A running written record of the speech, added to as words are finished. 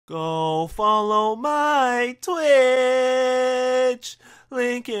Go follow my Twitch.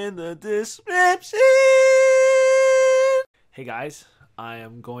 Link in the description. Hey guys, I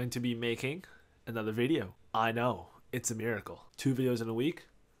am going to be making another video. I know, it's a miracle. 2 videos in a week.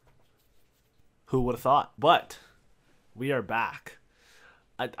 Who would have thought? But we are back.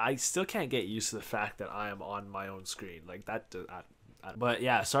 I still can't get used to the fact that I am on my own screen. Like that. But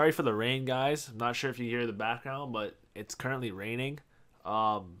yeah, sorry for the rain, guys. I'm not sure if you hear the background, but it's currently raining.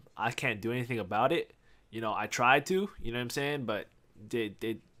 I can't do anything about it. You know, I tried to, you know what I'm saying, but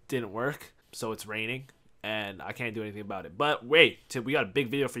it didn't work. So it's raining and I can't do anything about it. But wait, we got a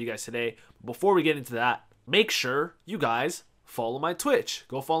big video for you guys today. Before we get into that, make sure you guys follow my Twitch.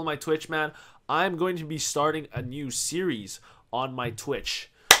 Go follow my Twitch, man. I'm going to be starting a new series on my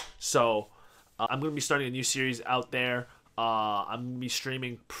Twitch. So I'm going to be starting a new series out there. I'm going to be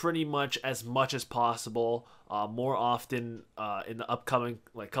streaming pretty much as possible, more often in the upcoming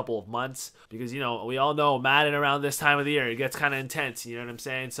couple of months, because, you know, we all know Madden around this time of the year, it gets kind of intense, you know what I'm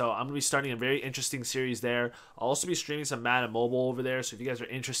saying? So I'm going to be starting a very interesting series there. I'll also be streaming some Madden mobile over there, so if you guys are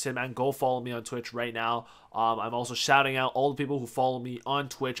interested, man, go follow me on Twitch right now. I'm also shouting out all the people who follow me on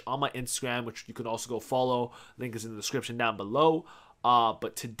Twitch, on my Instagram, which you can also go follow. Link is in the description down below.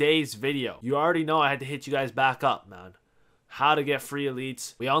 But today's video, you already know I had to hit you guys back up, man. How to get free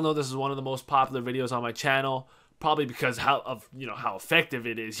elites. We all know this is one of the most popular videos on my channel, probably because how effective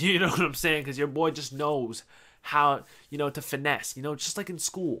it is. You know what I'm saying? Because your boy just knows how, you know, to finesse. You know, just like in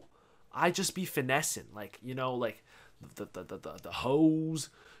school, I just be finessing, like, you know, like the hose,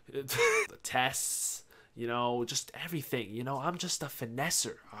 the tests, you know, just everything. You know, I'm just a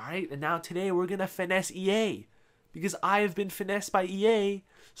finesser. All right, and now today we're gonna finesse EA, because I have been finessed by EA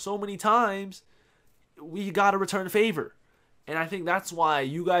so many times. We gotta return favor. And I think that's why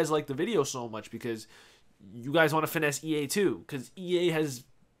you guys like the video so much, because you guys want to finesse EA too, because EA has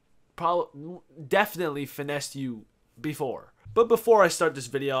definitely finessed you before. But before I start this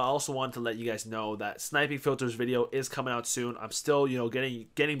video, I also want to let you guys know that Sniping Filters video is coming out soon. I'm still, you know,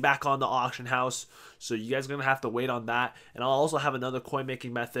 getting back on the auction house, so you guys are gonna have to wait on that. And I'll also have another coin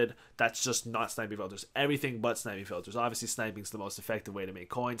making method that's just not Sniping Filters, everything but Sniping Filters. Obviously, sniping is the most effective way to make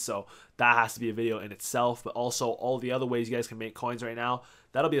coins, so that has to be a video in itself. But also all the other ways you guys can make coins right now,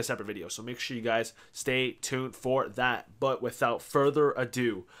 that'll be a separate video. So make sure you guys stay tuned for that. But without further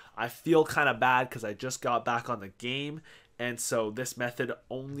ado, I feel kind of bad because I just got back on the game. And so this method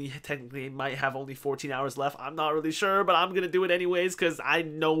only technically might have only 14 hours left. I'm not really sure, but I'm going to do it anyways, because I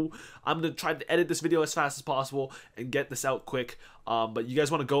know I'm going to try to edit this video as fast as possible and get this out quick. But you guys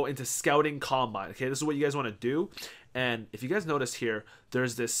want to go into Scouting Combine, okay? This is what you guys want to do. And if you guys notice here,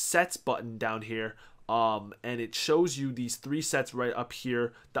 there's this sets button down here. And it shows you these 3 sets right up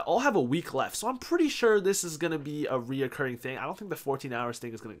here that all have a week left. So I'm pretty sure this is going to be a reoccurring thing. I don't think the 14 hours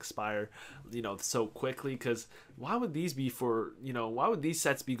thing is going to expire, you know, so quickly, because why would these be for, you know, why would these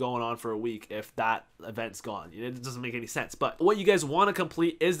sets be going on for a week if that event's gone? It doesn't make any sense. But what you guys want to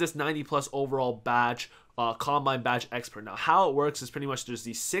complete is this 90+ overall badge. Combine badge expert. Now how it works is pretty much there's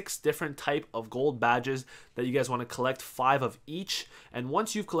these 6 different type of gold badges that you guys want to collect 5 of each, and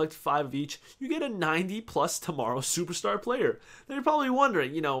once you've collected 5 of each, you get a 90+ tomorrow superstar player. Now you're probably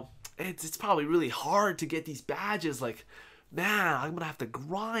wondering, you know, it's probably really hard to get these badges. Like, man, I'm gonna have to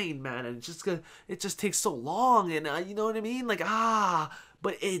grind, man, and it just takes so long, and you know what I mean, like,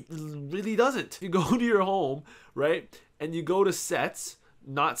 but it really doesn't. You go to your home, right, and you go to sets,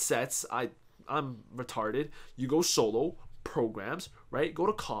 not sets, I'm retarded. You go solo, programs, right? Go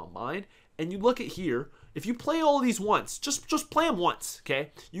to Combine, and you look at here. If you play all of these once, just play them once,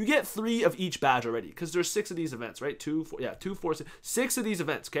 okay? You get 3 of each badge already, because there's 6 of these events, right? 2, 4, yeah, 2, 4, 6 of these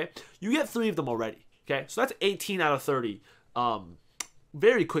events, okay? You get 3 of them already, okay? So that's 18 out of 30.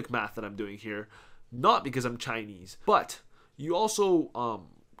 Very quick math that I'm doing here, not because I'm Chinese, but you also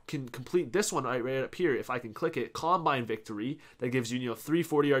can complete this one right up here. If I can click it, Combine Victory, that gives you, you know, 3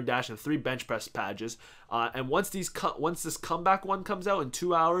 40-yard dash and 3 bench press badges. And once this comeback one comes out in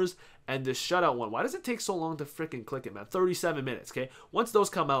 2 hours, and this shutout one, why does it take so long to freaking click it, man? 37 minutes, okay? Once those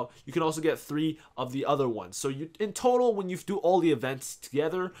come out, you can also get 3 of the other ones. So you, in total, when you do all the events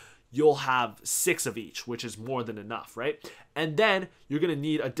together, you'll have 6 of each, which is more than enough, right? And then you're gonna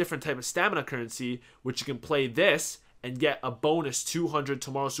need a different type of stamina currency, which you can play this and get a bonus 200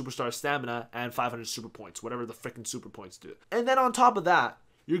 tomorrow superstar stamina and 500 super points, whatever the freaking super points do. And then on top of that,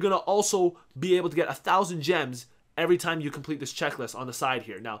 you're gonna also be able to get 1,000 gems every time you complete this checklist on the side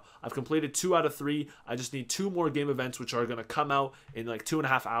here. Now, I've completed 2 out of 3. I just need 2 more game events, which are gonna come out in like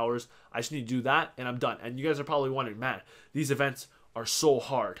 2.5 hours. I just need to do that, and I'm done. And you guys are probably wondering, man, these events are so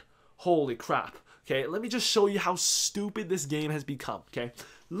hard. Holy crap. Okay, let me just show you how stupid this game has become, okay?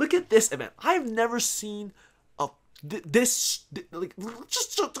 Look at this event. I've never seen this, like,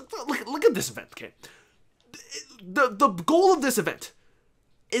 just look at this event, okay? The goal of this event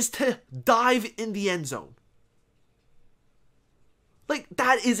is to dive in the end zone. Like,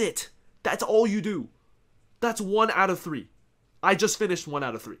 that is it. That's all you do. That's 1 out of 3. I just finished 1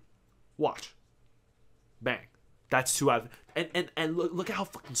 out of 3. Watch. Bang. That's 2 out of... And look at how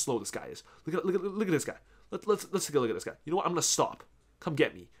fucking slow this guy is. Look at this guy. Let's take a look at this guy. You know what? I'm gonna stop. Come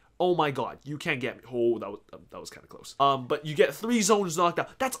get me. Oh my god, you can't get me. Oh, that was kind of close. But you get 3 zones knocked out.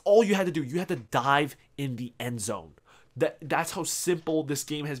 That's all you had to do. You had to dive in the end zone. That's how simple this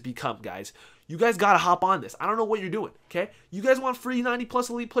game has become, guys. You guys gotta hop on this. I don't know what you're doing, okay? You guys want free 90+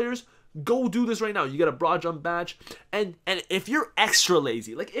 elite players? Go do this right now. You get a broad jump badge. And if you're extra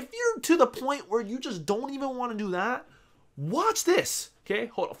lazy, like if you're to the point where you just don't even want to do that, watch this. Okay,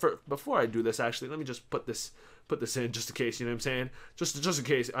 hold on. Before I do this, actually, let me just put this in just in case, you know what I'm saying? Just in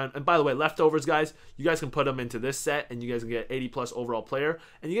case. And by the way, leftovers, guys, you guys can put them into this set and you guys can get 80+ overall player.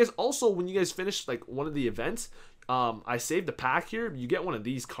 And you guys also, when you guys finish like one of the events, I saved the pack here. You get one of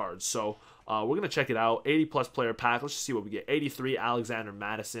these cards. So we're going to check it out. 80+ player pack. Let's just see what we get. 83, Alexander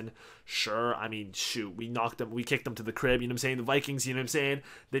Madison. Sure. I mean, shoot. We knocked them. We kicked them to the crib. You know what I'm saying? The Vikings, you know what I'm saying?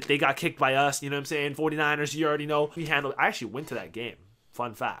 They got kicked by us. You know what I'm saying? 49ers, you already know. We handled. I actually went to that game.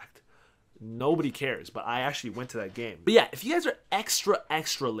 Fun fact. Nobody cares, but I actually went to that game. But yeah, if you guys are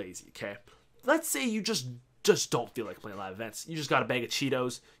extra lazy, okay? Let's say you just don't feel like playing live events. You just got a bag of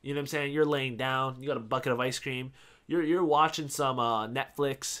Cheetos. You know what I'm saying? You're laying down. You got a bucket of ice cream. You're watching some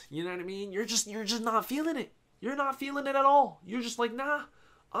Netflix. You know what I mean? You're just not feeling it. You're not feeling it at all. You're just like, nah,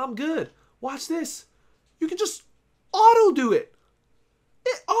 I'm good. Watch this. You can just auto do it.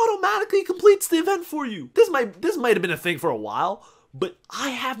 It automatically completes the event for you. This might have been a thing for a while, but I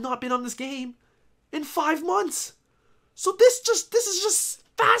have not been on this game in 5 months. So this is just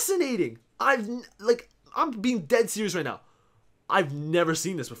fascinating. I'm being dead serious right now. I've never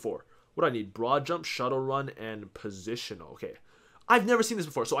seen this before. What do I need? Broad jump, shuttle run, and positional. Okay. I've never seen this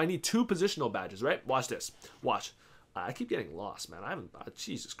before, so I need 2 positional badges, right? Watch this. Watch. I keep getting lost, man. I haven't...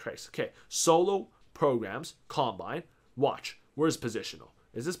 Jesus Christ. Okay. Solo, programs, combine. Watch. Where's positional?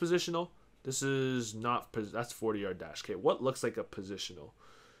 Is this positional? This is not... That's 40-yard dash. Okay. What looks like a positional?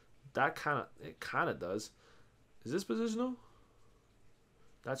 It kind of does. Is this positional?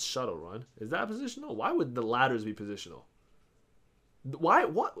 That's shuttle run. Is that positional? Why would the ladders be positional? Why?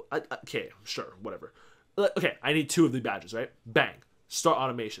 What? Okay, sure, whatever. Okay, I need 2 of the badges, right? Bang. Start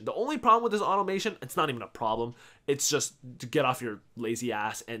automation. The only problem with this automation, it's not even a problem. It's just to get off your lazy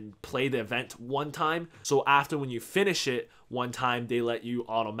ass and play the event one time. So after when you finish it one time, they let you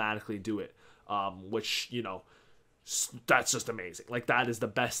automatically do it. Which, you know, that's just amazing. Like, that is the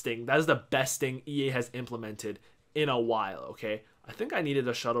best thing. That is the best thing EA has implemented in a while, okay? I think I needed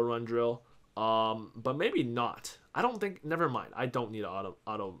a shuttle run drill. But maybe not. I don't think, never mind. I don't need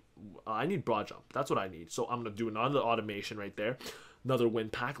I need broad jump. That's what I need. So I'm going to do another automation right there. Another win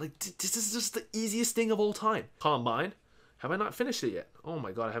pack. Like, this is just the easiest thing of all time. Combine. Have I not finished it yet? Oh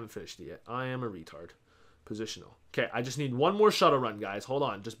my god, I haven't finished it yet. I am a retard. Positional. Okay, I just need 1 more shuttle run, guys. Hold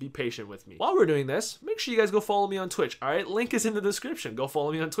on. Just be patient with me. While we're doing this, make sure you guys go follow me on Twitch, alright? Link is in the description. Go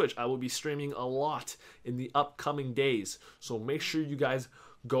follow me on Twitch. I will be streaming a lot in the upcoming days. So make sure you guys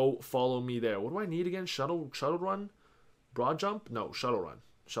go follow me there. What do I need again? Shuttle run? Broad jump? No, shuttle run.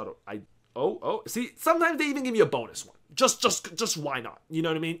 Oh, see, sometimes they even give you a bonus one. Just why not? You know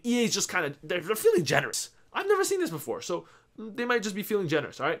what I mean? EA's just kind of, they're feeling generous. I've never seen this before, so they might just be feeling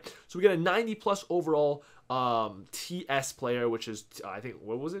generous, all right? So we get a 90+ overall TS player, which is, I think,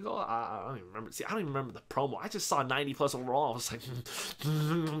 what was it called? I don't even remember. See, I don't even remember the promo. I just saw 90+ overall. I was like, you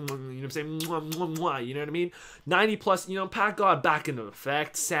know what I'm saying? You know what I mean? 90+, you know, Pat God back into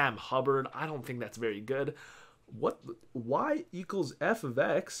effect. Sam Hubbard. I don't think that's very good. What? Y equals f of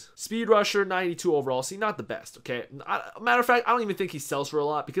x. Speed rusher, 92 overall. See, not the best, okay? Matter of fact, I don't even think he sells for a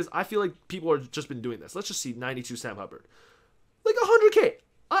lot because I feel like people have just been doing this. Let's just see 92 Sam Hubbard. Like 100K.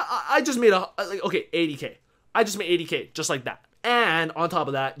 I just made okay, 80K. I just made 80K just like that. And on top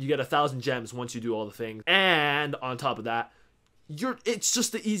of that, you get 1,000 gems once you do all the things. And on top of that, it's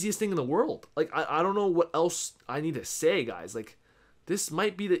just the easiest thing in the world. Like, I don't know what else I need to say, guys. Like, this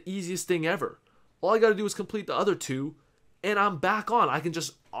might be the easiest thing ever. All I gotta do is complete the other 2, and I'm back on. I can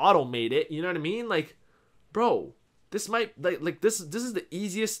just automate it. You know what I mean? Like, bro, this might this is the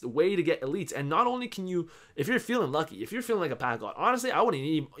easiest way to get elites. And not only can you, if you're feeling lucky, if you're feeling like a pack god, honestly, I wouldn't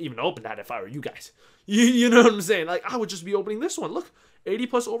even open that if I were you guys. You know what I'm saying? Like, I would just be opening this one. Look,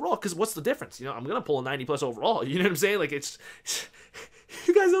 80+ overall. Because what's the difference? You know, I'm gonna pull a 90+ overall. You know what I'm saying? Like, it's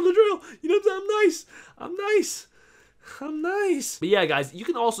you guys know the drill. You know what I'm saying? I'm nice. Nice. But yeah, guys, you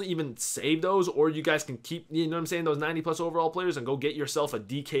can also even save those, or you guys can keep, you know what I'm saying, those 90+ overall players and go get yourself a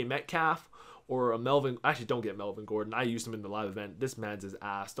DK Metcalf or a Melvin. Actually, don't get Melvin Gordon. I used him in the live event. This man's his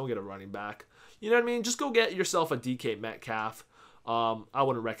ass. Don't get a running back. You know what I mean? Just go get yourself a DK Metcalf. I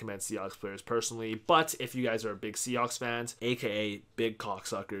wouldn't recommend Seahawks players personally, but if you guys are big Seahawks fans, aka big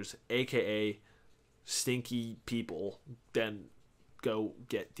cocksuckers, aka stinky people, then go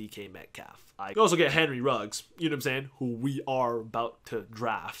get DK Metcalf. I also get Henry Ruggs, you know what I'm saying, who we are about to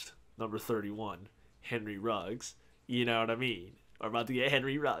draft, number 31, Henry Ruggs. You know what I mean? We're about to get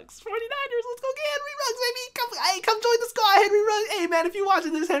Henry Ruggs. 49ers, let's go get Henry Ruggs, baby. Come join the squad, Henry Ruggs. Hey, man, if you're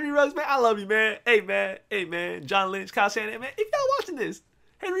watching this, Henry Ruggs, man, I love you, man. Hey, man. John Lynch, Kyle Shanahan, man. If y'all watching this,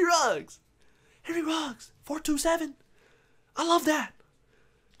 Henry Ruggs, 427. I love that.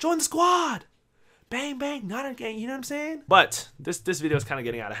 Join the squad. Bang, bang, not a gang, you know what I'm saying? But this video is kind of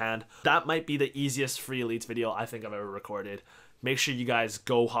getting out of hand. That might be the easiest free elites video I think I've ever recorded. Make sure you guys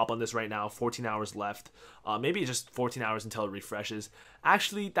go hop on this right now. 14 hours left. Maybe just 14 hours until it refreshes.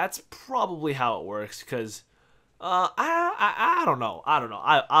 Actually, that's probably how it works, because I don't know.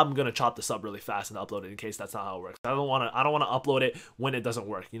 I'm gonna chop this up really fast and upload it in case that's not how it works. I don't wanna upload it when it doesn't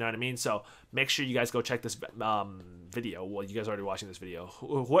work. You know what I mean? So make sure you guys go check this video. Well, you guys are already watching this video.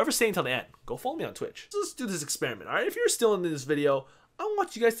 Whoever's staying till the end, go follow me on Twitch. So let's do this experiment. All right, if you're still in this video, I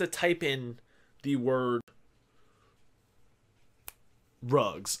want you guys to type in the word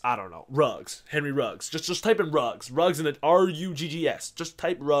Ruggs. I don't know. Ruggs. Henry Ruggs. Just type in Ruggs. Ruggs in the R-U-G-G-S. Just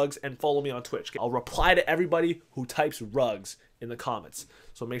type Ruggs and follow me on Twitch. I'll reply to everybody who types Ruggs in the comments.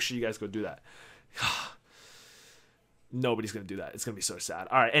 So make sure you guys go do that. Nobody's going to do that. It's going to be so sad.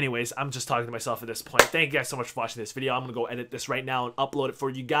 All right. Anyways, I'm just talking to myself at this point. Thank you guys so much for watching this video. I'm going to go edit this right now and upload it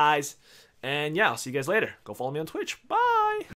for you guys. And yeah, I'll see you guys later. Go follow me on Twitch. Bye.